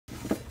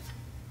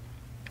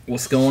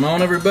What's going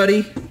on,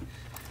 everybody?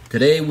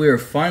 Today we're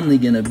finally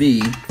gonna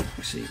be,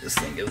 let's see, this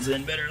thing goes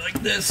in better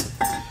like this,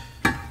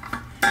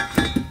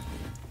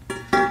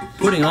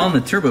 putting on the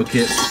turbo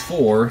kit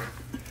for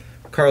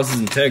Carlos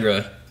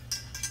Integra.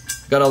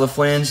 Got all the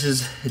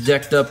flanges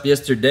decked up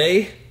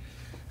yesterday,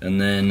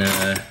 and then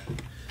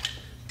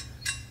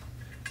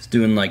it's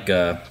doing like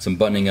some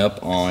buttoning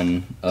up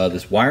on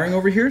this wiring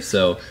over here.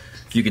 So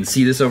if you can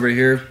see this over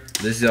here,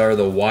 these are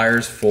the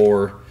wires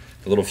for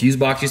the little fuse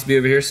box used to be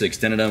over here, so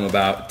extended them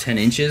about 10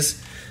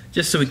 inches,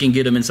 just so we can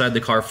get them inside the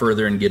car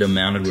further and get them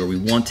mounted where we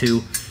want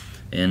to.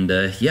 And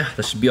yeah,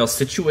 that should be all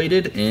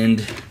situated, and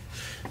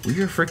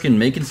we are freaking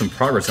making some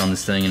progress on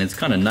this thing, and it's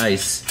kind of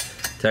nice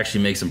to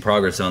actually make some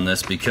progress on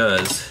this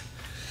because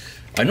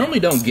I normally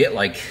don't get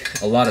like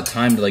a lot of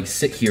time to like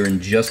sit here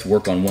and just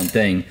work on one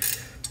thing.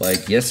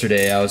 Like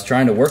yesterday, I was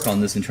trying to work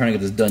on this and trying to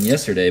get this done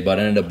yesterday, but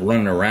I ended up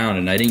running around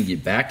and I didn't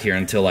get back here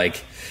until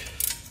like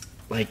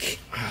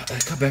I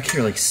got back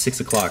here like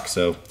 6 o'clock.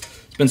 So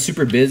it's been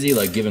super busy,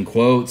 like giving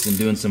quotes and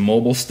doing some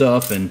mobile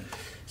stuff, and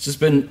it's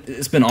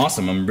been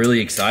awesome. I'm really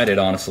excited,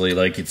 honestly.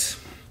 Like, it's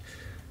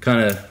kind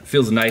of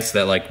feels nice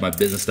that like my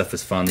business stuff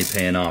is finally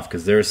paying off,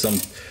 because there are some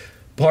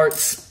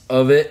parts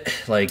of it,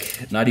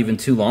 like not even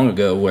too long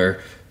ago, where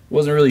I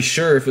wasn't really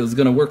sure if it was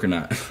gonna work or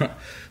not.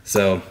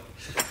 So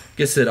I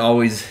guess it's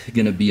always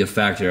gonna be a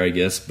factor, I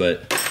guess.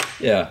 But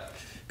yeah,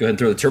 go ahead and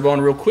throw the turbo on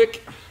real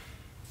quick.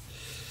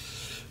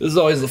 This is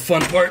always the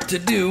fun part to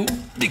do,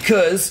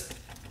 because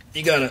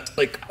you gotta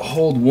like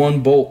hold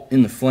one bolt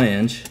in the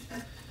flange.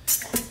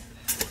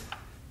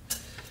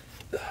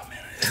 Oh man,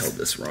 I held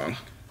this wrong.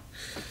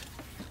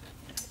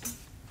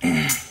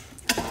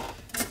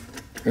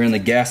 Or in the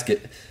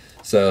gasket.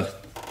 So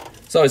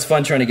it's always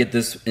fun trying to get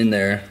this in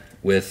there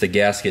with the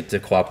gasket to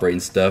cooperate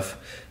and stuff.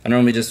 I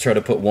normally just try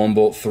to put one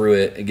bolt through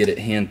it and get it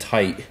hand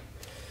tight,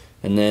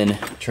 and then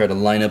try to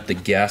line up the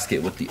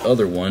gasket with the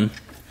other one,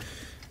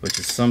 which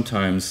is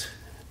sometimes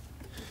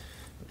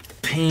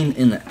pain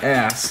in the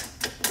ass.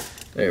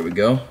 There we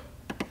go.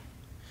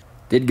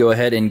 Did go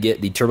ahead and get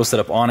the turbo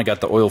setup on. I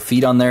got the oil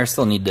feed on there.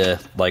 Still need to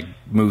like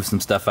move some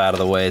stuff out of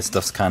the way.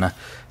 Stuff's kind of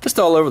just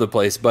all over the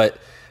place, but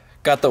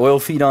got the oil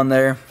feed on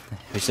there.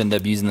 I just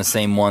ended up using the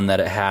same one that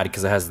it had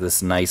because it has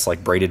this nice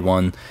like braided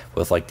one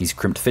with like these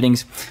crimped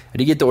fittings. I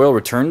did get the oil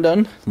return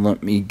done.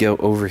 Let me go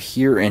over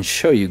here and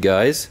show you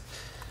guys.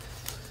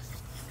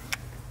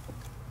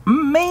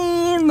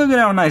 Man, look at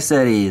how nice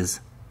that is.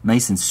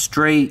 Nice and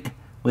straight,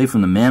 away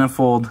from the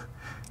manifold.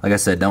 Like I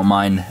said, don't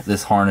mind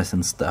this harness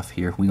and stuff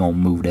here. We gonna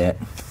move that.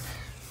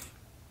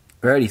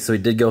 Alrighty, so we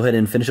did go ahead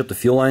and finish up the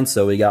fuel line.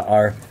 So we got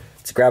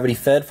it's gravity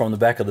fed from the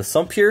back of the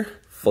sump here.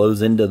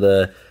 Flows into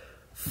the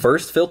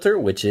first filter,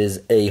 which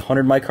is a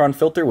 100 micron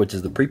filter, which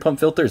is the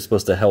pre-pump filter. It's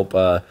supposed to help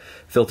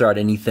filter out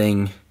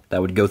anything that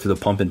would go through the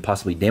pump and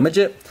possibly damage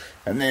it.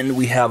 And then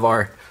we have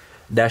our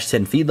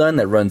 -10 feed line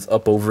that runs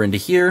up over into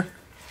here.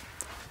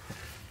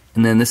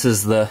 And then this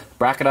is the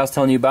bracket I was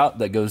telling you about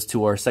that goes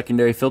to our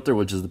secondary filter,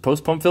 which is the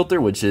post-pump filter,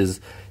 which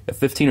is a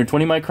 15 or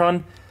 20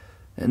 micron.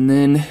 And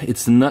then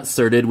it's nut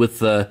certed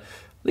with I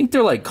think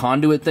they're like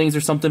conduit things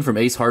or something from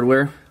Ace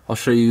Hardware. I'll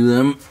show you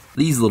them.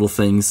 These little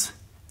things,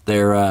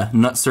 they're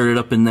nut certed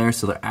up in there,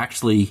 so they're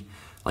actually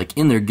like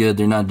in there good.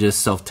 They're not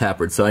just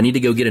self-tapered. So I need to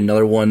go get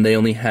another one. They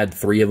only had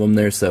 3 of them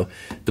there, so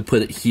to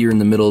put it here in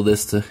the middle of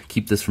this to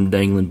keep this from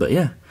dangling. But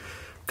yeah,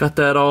 got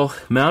that all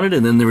mounted,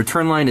 and then the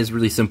return line is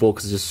really simple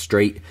because it's just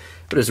straight.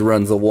 It just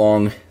runs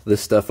along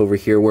this stuff over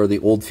here where the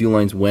old fuel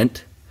lines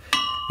went,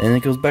 and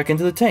it goes back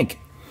into the tank.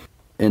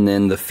 And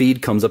then the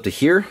feed comes up to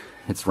here.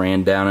 It's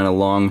ran down and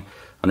along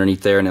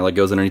underneath there, and it like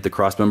goes underneath the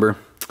cross member.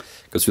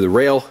 Goes through the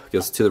rail,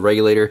 goes to the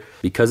regulator.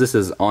 Because this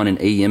is on an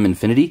AEM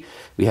Infinity,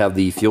 we have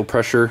the fuel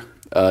pressure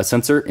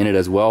sensor in it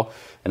as well.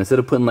 And instead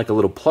of putting like a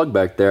little plug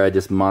back there, I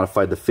just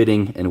modified the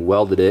fitting and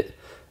welded it,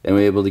 and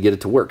we were able to get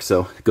it to work.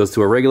 So it goes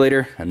to a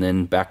regulator and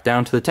then back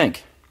down to the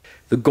tank.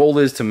 The goal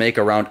is to make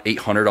around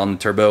 800 on the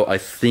turbo. I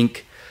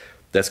think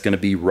that's going to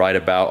be right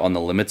about on the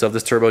limits of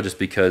this turbo, just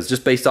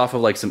based off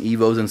of like some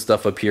Evos and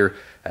stuff up here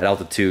at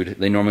altitude,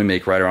 they normally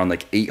make right around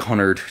like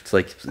 800. It's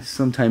like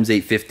sometimes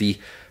 850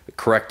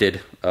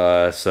 corrected.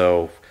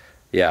 So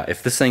yeah,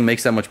 if this thing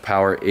makes that much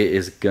power, it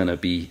is gonna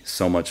be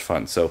so much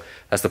fun. So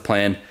that's the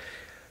plan.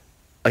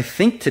 I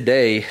think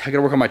today I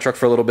gotta work on my truck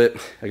for a little bit.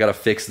 I gotta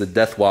fix the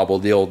death wobble,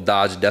 the old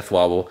Dodge death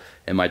wobble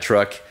in my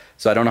truck.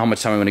 So I don't know how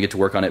much time I'm gonna get to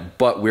work on it,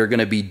 but we're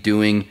gonna be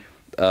doing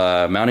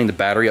mounting the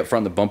battery up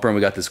front of the bumper, and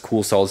we got this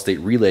cool solid state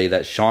relay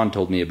that Sean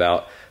told me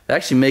about. That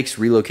actually makes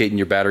relocating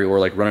your battery or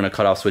like running a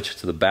cutoff switch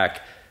to the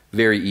back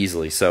very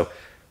easily. So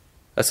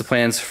that's the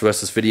plans for the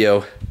rest of this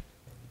video.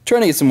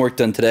 Trying to get some work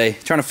done today.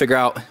 Trying to figure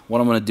out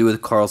what I'm gonna do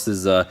with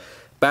Carlos's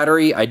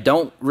battery. I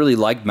don't really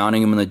like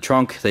mounting them in the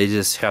trunk. They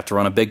just have to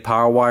run a big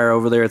power wire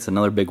over there. It's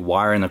another big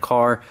wire in the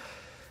car.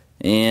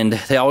 And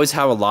they always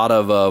have a lot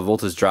of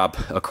voltage drop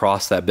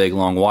across that big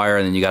long wire,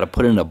 and then you got to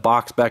put it in a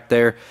box back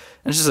there,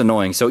 and it's just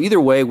annoying. So either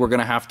way, we're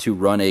going to have to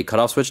run a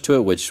cutoff switch to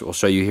it, which we'll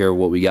show you here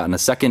what we got in a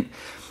second.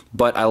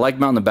 But I like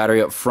mounting the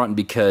battery up front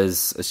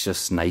because it's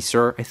just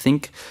nicer, I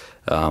think.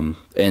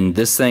 And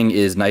this thing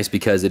is nice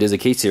because it is a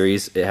K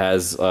series. It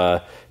has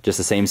just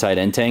the same side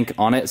end tank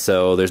on it,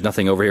 so there's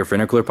nothing over here for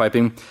intercooler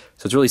piping.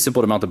 So it's really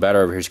simple to mount the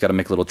battery over here. You just got to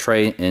make a little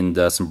tray and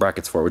some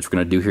brackets for it, which we're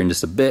going to do here in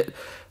just a bit.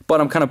 But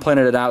I'm kind of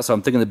planning it out, so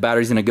I'm thinking the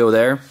battery's going to go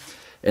there.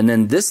 And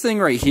then this thing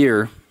right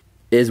here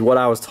is what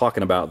I was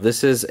talking about.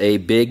 This is a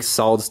big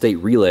solid state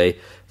relay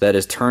that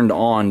is turned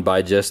on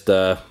by just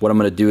what I'm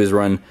going to do is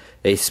run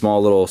a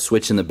small little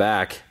switch in the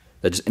back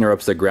that just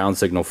interrupts the ground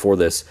signal for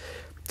this.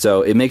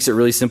 So it makes it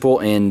really simple,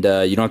 and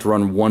you don't have to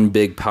run one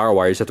big power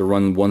wire. You just have to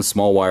run one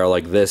small wire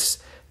like this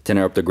to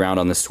interrupt the ground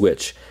on the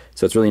switch.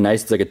 So it's really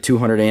nice. It's like a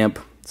 200 amp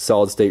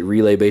solid state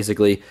relay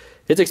basically.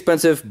 It's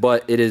expensive,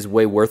 but it is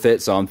way worth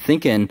it. So I'm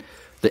thinking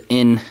the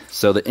in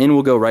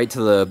will go right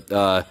to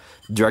the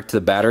direct to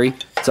the battery.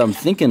 So I'm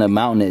thinking of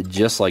mounting it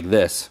just like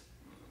this.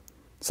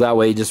 So that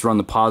way you just run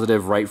the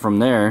positive right from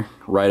there,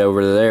 right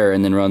over to there,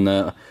 and then run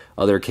the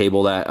other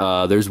cable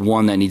that, there's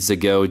one that needs to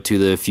go to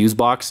the fuse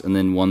box, and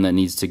then one that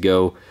needs to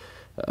go,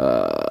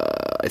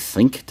 I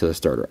think, to the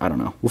starter. I don't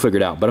know. We'll figure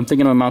it out. But I'm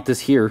thinking I'll mount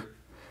this here,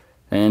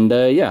 and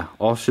yeah,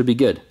 all should be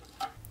good.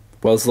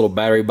 Well, this little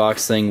battery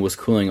box thing was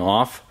cooling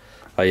off.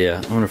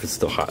 I wonder if it's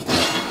still hot.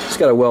 Just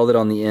got to weld it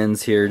on the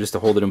ends here just to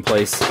hold it in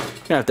place. You're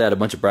going to have to add a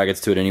bunch of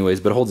brackets to it anyways,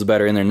 but it holds the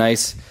battery in there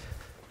nice.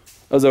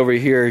 I was over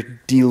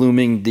here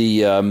deluming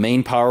the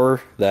main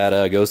power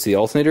that goes to the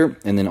alternator,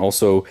 and then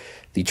also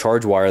the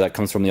charge wire that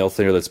comes from the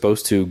alternator that's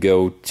supposed to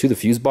go to the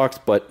fuse box,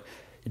 but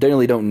you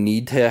definitely don't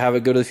need to have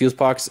it go to the fuse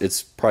box.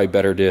 It's probably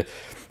better to...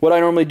 What I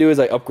normally do is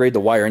I upgrade the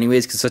wire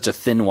anyways, because it's such a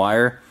thin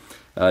wire.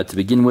 To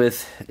begin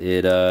with,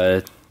 it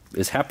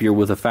is happier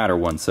with a fatter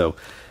one, so I'm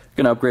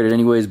going to upgrade it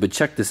anyways, but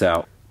check this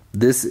out.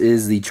 This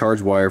is the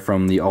charge wire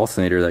from the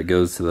alternator that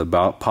goes to the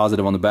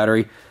positive on the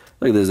battery.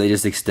 Look at this, they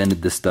just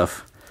extended this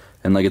stuff.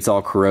 And like it's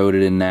all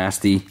corroded and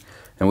nasty.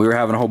 And we were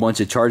having a whole bunch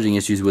of charging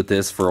issues with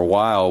this for a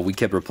while. We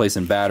kept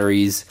replacing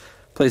batteries,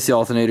 replaced the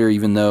alternator,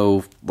 even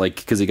though, like,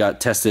 because it got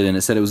tested and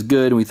it said it was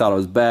good and we thought it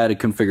was bad, it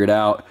couldn't figure it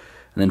out.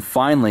 And then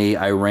finally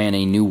I ran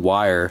a new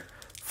wire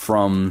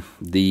from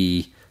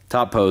the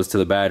top hose to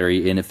the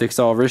battery, and it fixed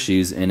all of our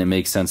issues, and it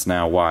makes sense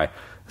now why.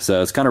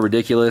 So it's kind of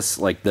ridiculous.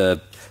 Like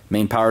the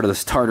main power to the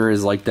starter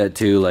is like that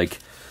too. Like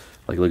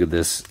look at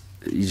this.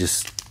 You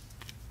just...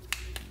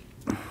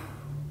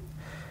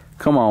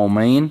 Come on,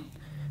 man.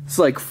 It's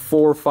like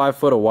 4 or 5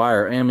 foot of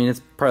wire. I mean,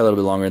 it's probably a little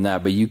bit longer than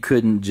that, but you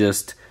couldn't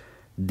just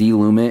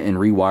delume it and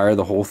rewire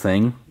the whole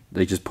thing.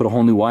 They just put a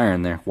whole new wire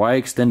in there. Why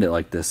extend it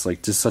like this?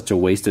 Like, just such a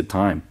wasted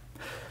time.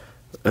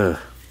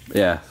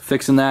 Yeah,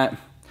 fixing that.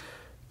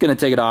 Gonna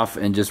take it off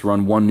and just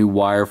run one new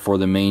wire for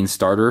the main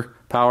starter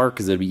power,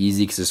 because it'll be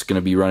easy, because it's gonna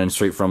be running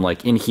straight from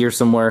like in here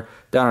somewhere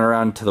down and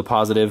around to the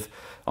positive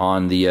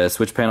on the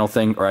switch panel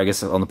thing, or I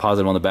guess on the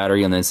positive on the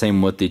battery, and then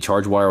same with the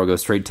charge wire will go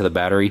straight to the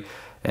battery.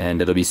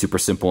 And it'll be super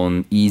simple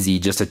and easy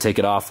just to take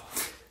it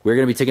off. We're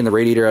going to be taking the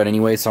radiator out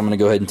anyway, so I'm going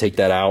to go ahead and take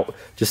that out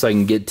just so I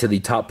can get to the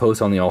top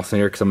post on the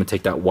alternator, because I'm going to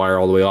take that wire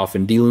all the way off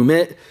and delume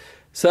it.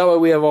 So that way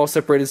we have all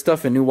separated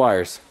stuff and new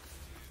wires.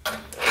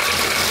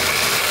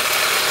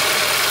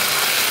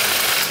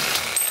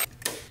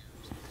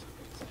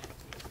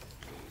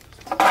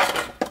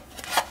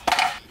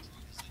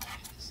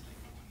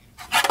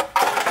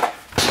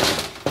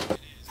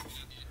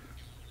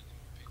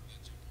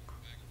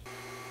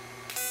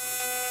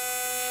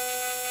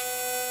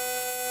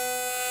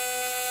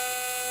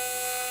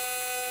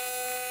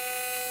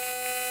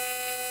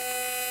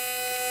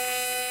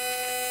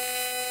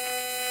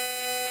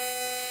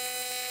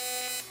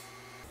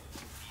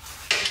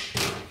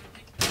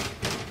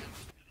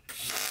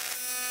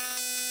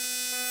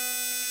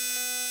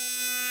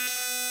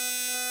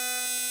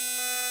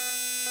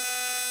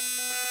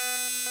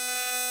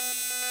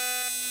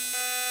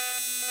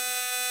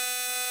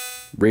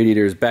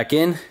 Radiators back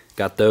in.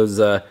 Got those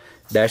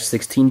dash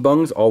 16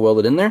 bungs all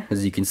welded in there,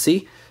 as you can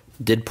see.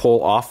 Did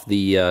pull off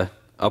the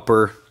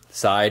upper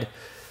side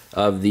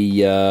of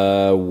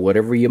the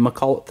whatever you might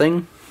call it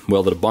thing.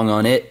 Welded a bung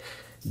on it.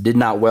 Did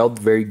not weld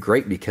very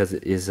great because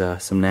it is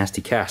some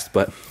nasty cast,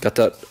 but got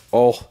that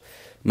all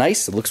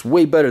nice. It looks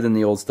way better than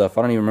the old stuff.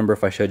 I don't even remember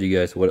if I showed you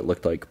guys what it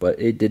looked like, but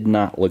it did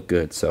not look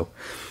good. So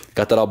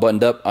got that all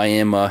buttoned up. I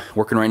am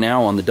working right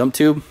now on the dump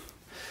tube.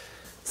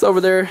 It's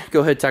over there.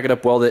 Go ahead, tack it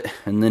up, weld it,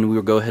 and then we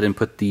will go ahead and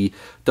put the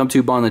dump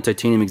tube on, the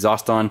titanium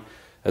exhaust on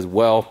as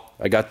well.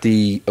 I got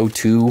the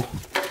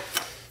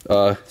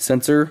O2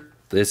 sensor.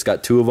 It's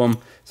got 2 of them,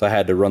 so I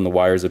had to run the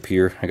wires up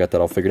here. I got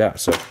that all figured out,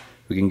 so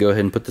we can go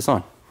ahead and put this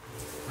on.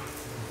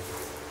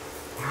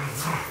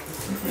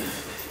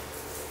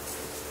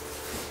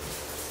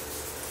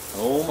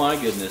 Oh my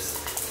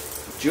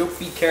goodness. Joke,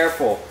 be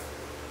careful.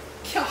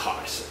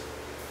 Gosh.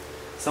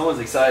 Someone's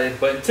excited,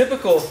 but in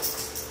typical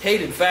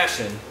Hayden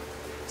fashion,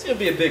 it's going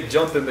to be a big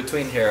jump in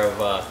between here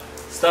of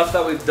stuff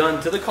that we've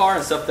done to the car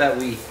and stuff that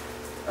we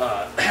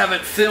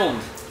haven't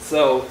filmed.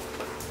 So,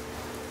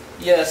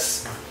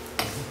 yes,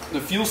 the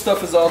fuel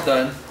stuff is all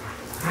done.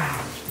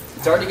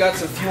 It's already got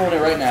some fuel in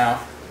it right now.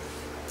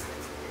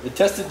 It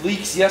tested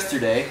leaks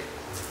yesterday,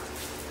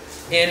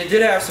 and it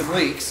did have some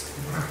leaks.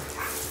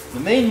 The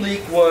main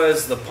leak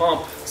was the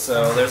pump,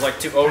 so there's like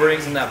 2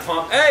 O-rings in that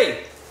pump.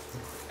 Hey!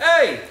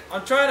 Hey!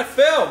 I'm trying to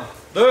film!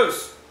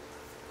 Loose!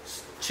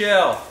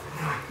 Chill.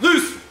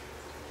 Loose!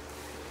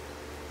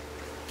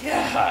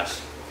 Gosh.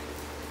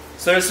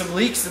 So there's some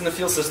leaks in the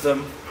fuel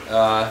system.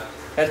 Had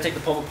to take the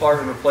pump apart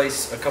and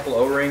replace a couple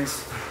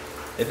O-rings.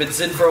 It's been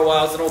sitting for a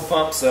while. It's an old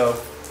pump,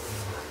 so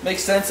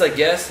makes sense, I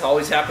guess.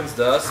 Always happens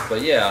to us,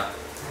 but yeah.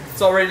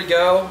 It's all ready to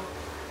go.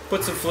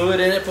 Put some fluid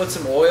in it, put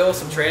some oil,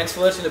 some trans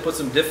fluid, and put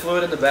some diff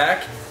fluid in the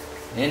back.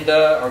 And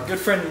our good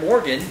friend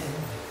Morgan,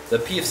 the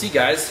PFC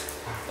guys,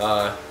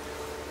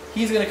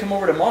 he's going to come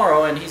over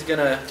tomorrow and he's going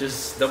to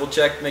just double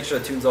check, make sure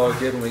the tune's all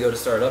good when we go to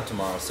start it up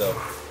tomorrow. So,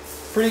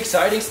 pretty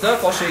exciting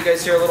stuff. I'll show you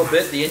guys here a little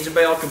bit. The engine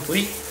bay all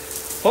complete.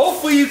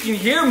 Hopefully you can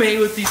hear me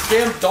with these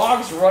damn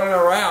dogs running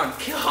around.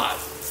 God,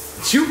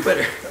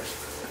 Jupiter.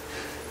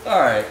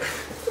 Alright,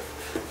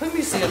 let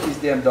me see what these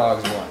damn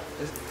dogs want.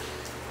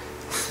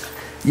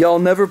 Y'all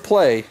never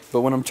play, but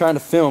when I'm trying to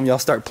film, y'all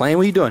start playing.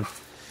 What are you doing?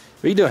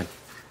 What are you doing?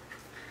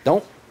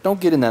 Don't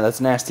get in that.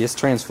 That's nasty. It's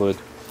trans fluid.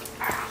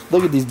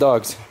 Look at these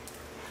dogs.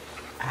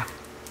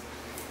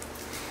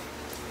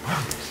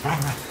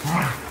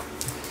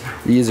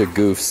 These are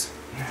goofs.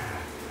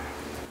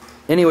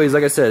 Anyways,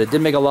 like I said, it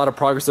did make a lot of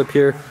progress up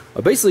here. I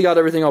basically got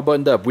everything all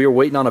buttoned up. We were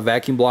waiting on a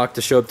vacuum block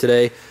to show up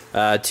today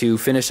to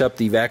finish up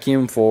the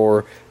vacuum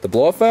for the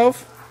blow-off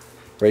valve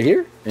right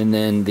here, and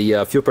then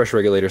the fuel pressure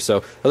regulator.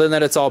 So other than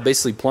that, it's all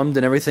basically plumbed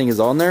and everything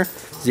is on there.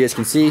 As you guys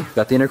can see,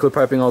 got the intercooler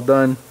piping all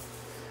done.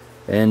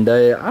 And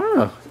I don't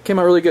know, it came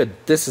out really good.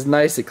 This is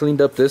nice. It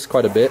cleaned up this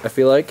quite a bit, I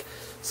feel like.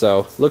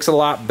 So looks a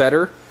lot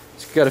better.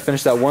 Just got to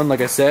finish that one, like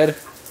I said.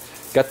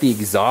 Got the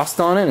exhaust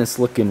on it, and it's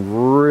looking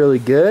really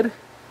good.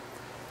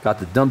 Got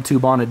the dump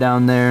tube on it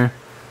down there.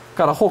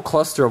 Got a whole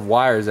cluster of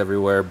wires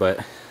everywhere,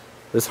 but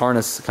this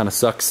harness kind of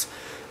sucks.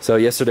 So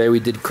yesterday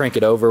we did crank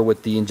it over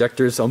with the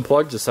injectors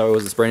unplugged, just so it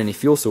wasn't spraying any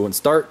fuel so it wouldn't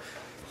start.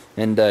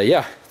 And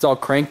yeah, it's all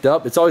cranked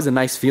up. It's always a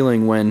nice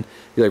feeling when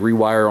you like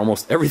rewire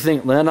almost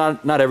everything,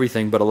 not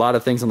everything, but a lot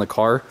of things on the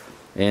car.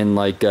 And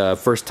like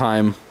first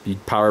time you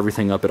power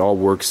everything up, it all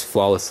works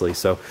flawlessly.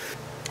 So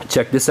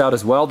check this out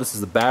as well. This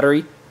is the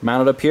battery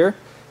mounted up here,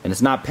 and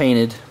it's not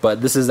painted,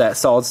 but this is that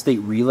solid state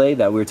relay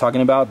that we were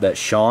talking about, that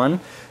Sean.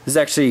 This is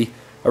actually,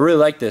 I really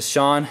like this.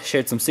 Sean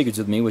shared some secrets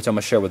with me, which I'm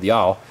gonna share with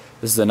y'all.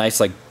 This is a nice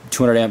like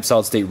 200 amp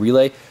solid state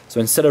relay. So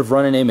instead of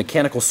running a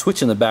mechanical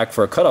switch in the back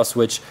for a cutoff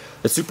switch,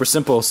 it's super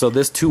simple. So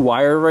this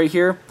 2-wire right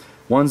here,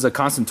 one's a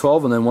constant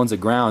 12 and then one's a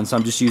ground. So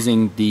I'm just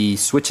using the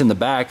switch in the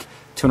back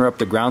to interrupt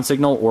the ground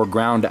signal or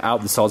ground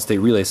out the solid state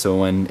relay.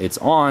 So when it's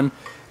on,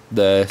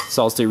 the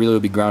solid state relay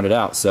will be grounded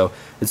out. So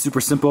it's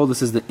super simple.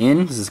 This is the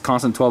in, this is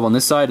constant 12 on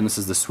this side, and this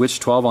is the switch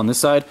 12 on this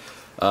side.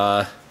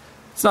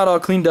 It's not all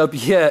cleaned up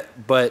yet,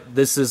 but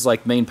this is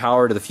like main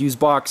power to the fuse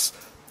box,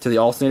 to the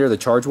alternator, the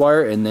charge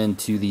wire, and then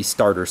to the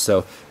starter.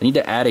 So I need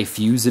to add a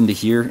fuse into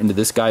here, into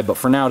this guy, but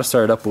for now to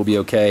start it up we'll be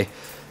okay.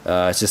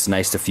 It's just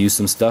nice to fuse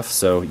some stuff.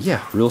 So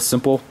yeah, real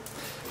simple.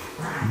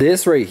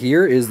 This right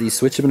here is the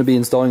switch I'm going to be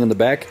installing on the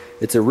back.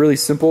 It's a really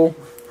simple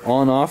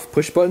on-off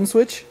push button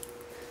switch.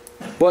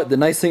 But the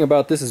nice thing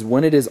about this is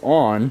when it is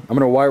on, I'm going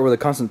to wire it with a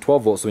constant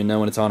 12 volt so we know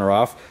when it's on or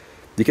off.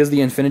 Because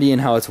the Infinity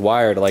and how it's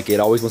wired, like it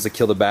always wants to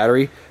kill the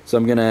battery. So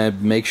I'm going to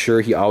make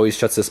sure he always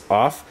shuts this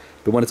off.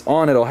 But when it's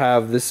on, it'll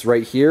have this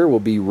right here will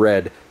be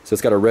red. So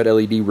it's got a red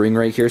LED ring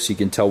right here so you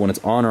can tell when it's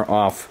on or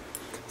off.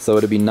 So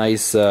it'll be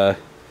nice,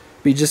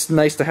 be just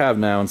nice to have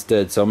now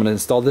instead. So I'm going to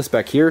install this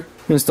back here. I'm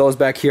going to install this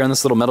back here on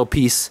this little metal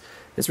piece.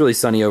 It's really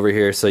sunny over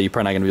here, so you're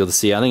probably not going to be able to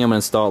see. I think I'm going to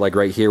install it like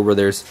right here where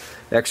there's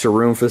extra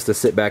room for this to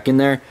sit back in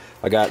there.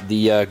 I got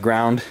the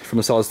ground from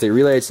the solid state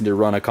relay. I just need to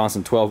run a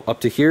constant 12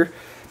 up to here.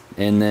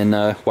 And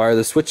then wire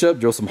the switch up,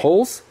 drill some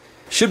holes.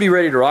 Should be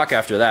ready to rock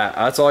after that.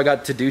 That's all I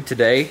got to do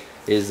today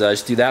is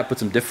just do that, put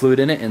some diff fluid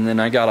in it, and then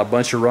I got a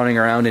bunch of running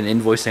around and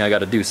invoicing I got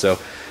to do. So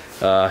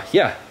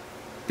yeah,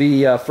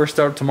 the first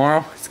start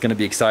tomorrow. It's going to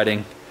be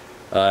exciting.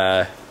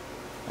 I'm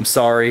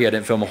sorry I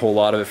didn't film a whole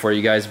lot of it for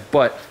you guys,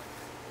 but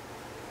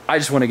I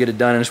just want to get it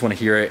done. I just want to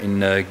hear it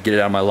and get it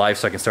out of my life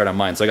so I can start on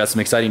mine. So I got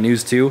some exciting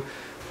news too.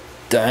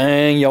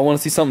 Dang, y'all want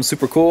to see something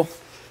super cool?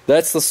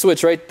 That's the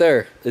switch right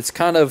there. It's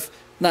kind of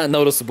not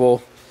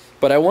noticeable,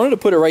 but I wanted to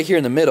put it right here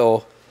in the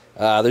middle.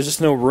 There's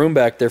just no room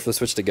back there for the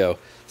switch to go.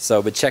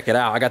 So, but check it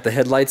out. I got the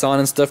headlights on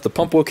and stuff. The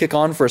pump will kick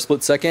on for a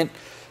split second.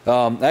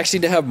 Actually,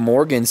 to have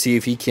Morgan see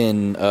if he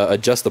can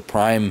adjust the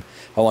prime,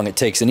 how long it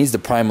takes. It needs to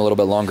prime a little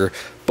bit longer,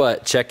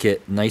 but check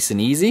it. Nice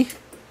and easy.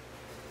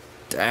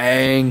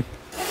 Dang.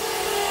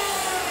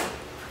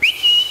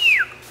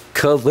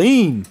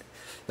 Clean.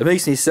 That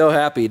makes me so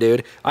happy,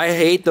 dude. I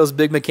hate those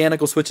big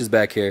mechanical switches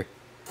back here.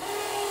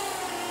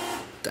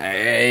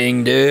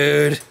 Dang,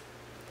 dude.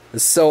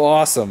 It's so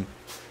awesome.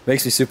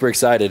 Makes me super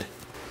excited.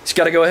 Just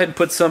got to go ahead and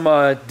put some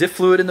diff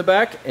fluid in the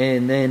back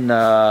and then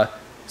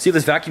see if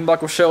this vacuum block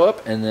will show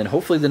up, and then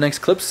hopefully the next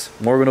clips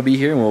Morgan will be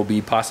here and we'll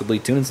be possibly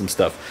tuning some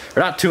stuff.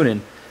 Or not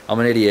tuning, I'm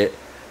an idiot.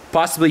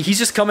 Possibly, he's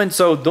just coming.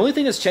 So the only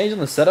thing that's changed in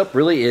the setup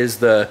really is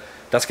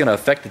that's going to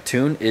affect the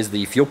tune is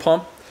the fuel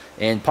pump.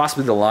 and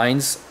possibly the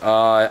lines.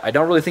 I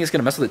don't really think it's going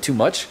to mess with it too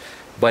much,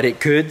 but it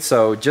could.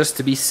 So just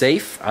to be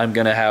safe, I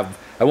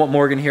want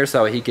Morgan here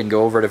so he can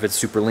go over it if it's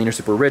super lean or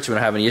super rich. We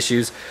don't have any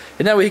issues.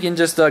 And that way he can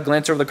just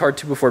glance over the car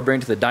too before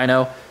bringing it to the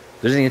dyno.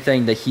 If there's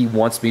anything that he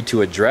wants me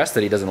to address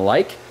that he doesn't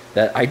like,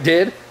 that I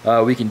did,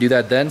 we can do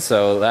that then.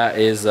 So that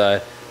is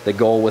the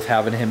goal with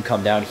having him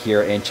come down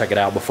here and check it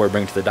out before we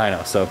bring it to the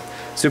dyno. So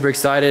super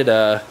excited.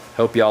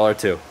 Hope y'all are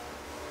too.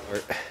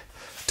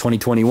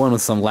 2021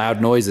 with some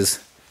loud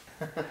noises.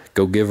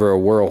 Go give her a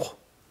whirl.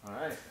 All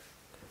right.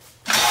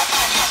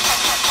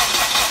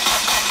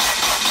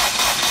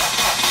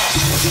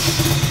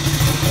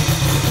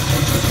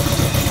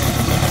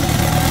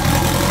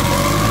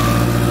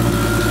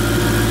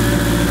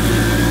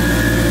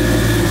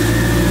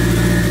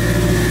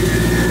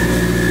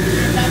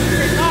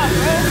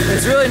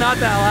 It's really not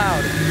that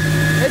loud.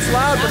 It's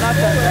loud, but not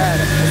that bad.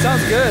 It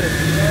sounds good.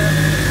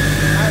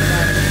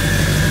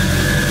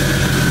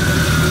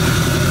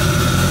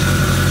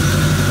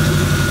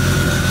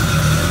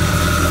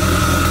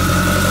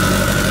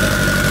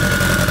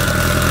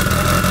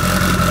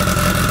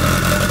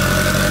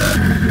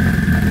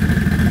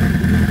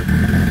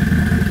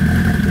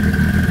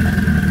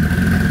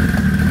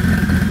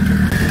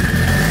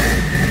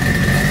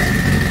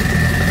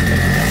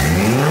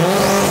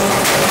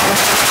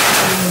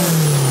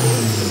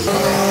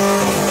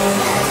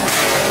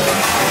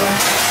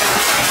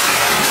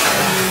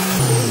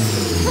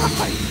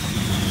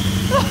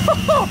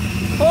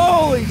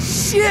 Holy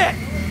shit!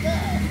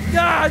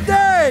 God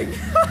dang!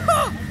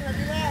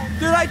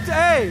 Dude,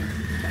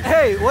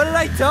 hey, what did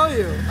I tell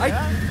you?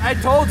 I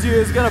told you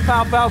it's gonna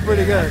pop out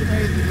pretty good.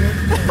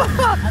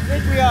 I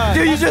think we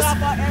Dude,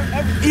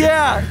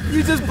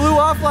 you just blew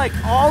off like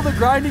all the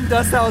grinding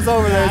dust that was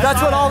over there.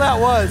 That's what all that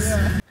was.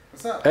 Yeah.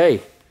 What's up?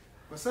 Hey.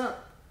 What's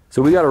up?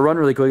 So we gotta run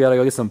really quick. We gotta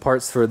go get some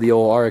parts for the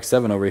old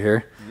RX-7 over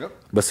here. Yep.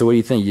 But so what do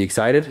you think? You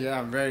excited? Yeah,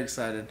 I'm very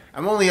excited.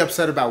 I'm only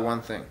upset about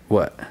one thing.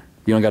 What?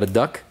 You don't got a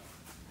duck?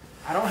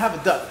 I don't have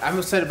a duck. I'm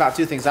upset about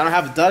two things. I don't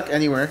have a duck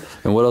anywhere.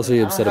 And what else are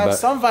you upset about?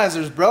 Sun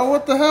visors, bro.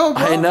 What the hell,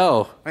 bro? I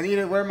know. I need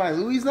to wear my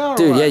Louis now, or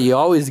dude. what? Yeah, you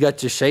always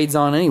got your shades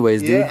on,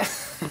 anyways, dude. Yeah.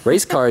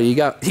 Race car, you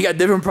got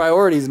different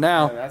priorities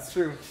now. Yeah, that's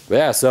true. But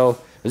yeah,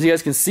 so as you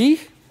guys can see,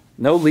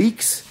 no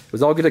leaks. It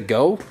was all good to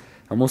go.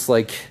 Almost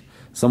like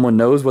someone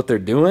knows what they're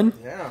doing.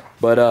 Yeah.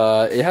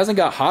 But it hasn't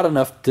got hot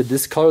enough to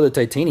discolor the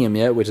titanium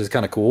yet, which is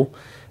kind of cool.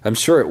 I'm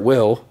sure it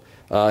will.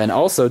 And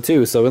also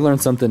too, so we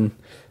learned something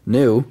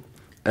new.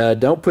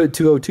 Don't put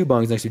 202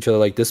 bungs next to each other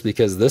like this,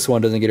 because this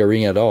one doesn't get a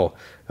reading at all.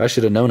 I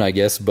should have known, I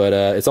guess, but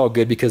it's all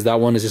good because that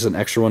one is just an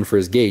extra one for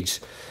his gauge.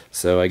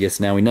 So I guess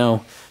now we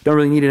know. Don't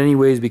really need it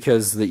anyways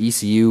because the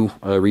ECU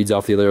reads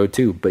off the other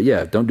O2. But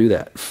yeah, don't do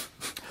that.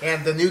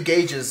 And the new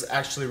gauges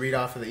actually read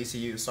off of the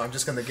ECU, so I'm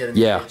just going to get a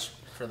new gauge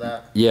for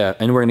that. Yeah,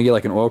 and we're going to get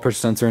like an oil pressure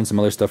sensor and some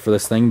other stuff for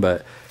this thing,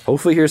 but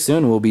hopefully here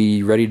soon we'll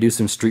be ready to do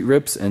some street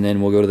rips, and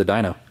then we'll go to the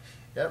dyno.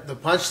 Yep, the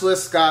punch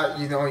list got,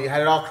 you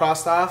had it all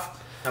crossed off.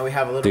 Now we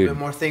have a little bit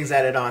more things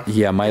added on.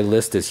 Yeah, my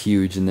list is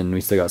huge, and then we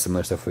still got some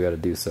other stuff we got to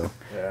do. So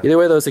either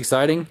way, though, it's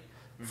exciting.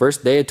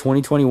 First day of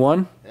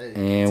 2021,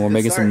 and we're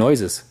making some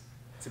noises.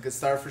 It's a good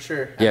start for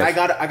sure. Yeah. And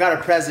I got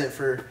a present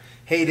for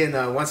Hayden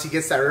once he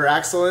gets that rear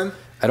axle in.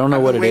 I don't know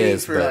what it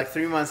is. I've been waiting for like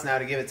 3 months now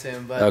to give it to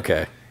him. But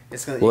okay.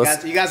 It's gonna,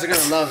 you guys are going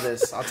to love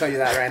this. I'll tell you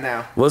that right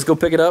now. Well, let's go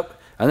pick it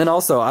up. And then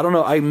also, I don't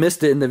know, I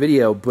missed it in the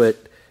video,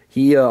 but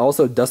he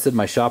also dusted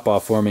my shop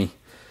off for me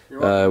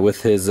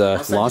with his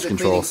launch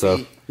control.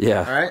 So,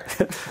 yeah. All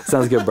right.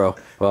 Sounds good, bro.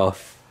 Well,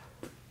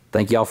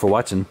 thank y'all for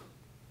watching.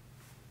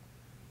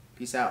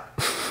 Peace out.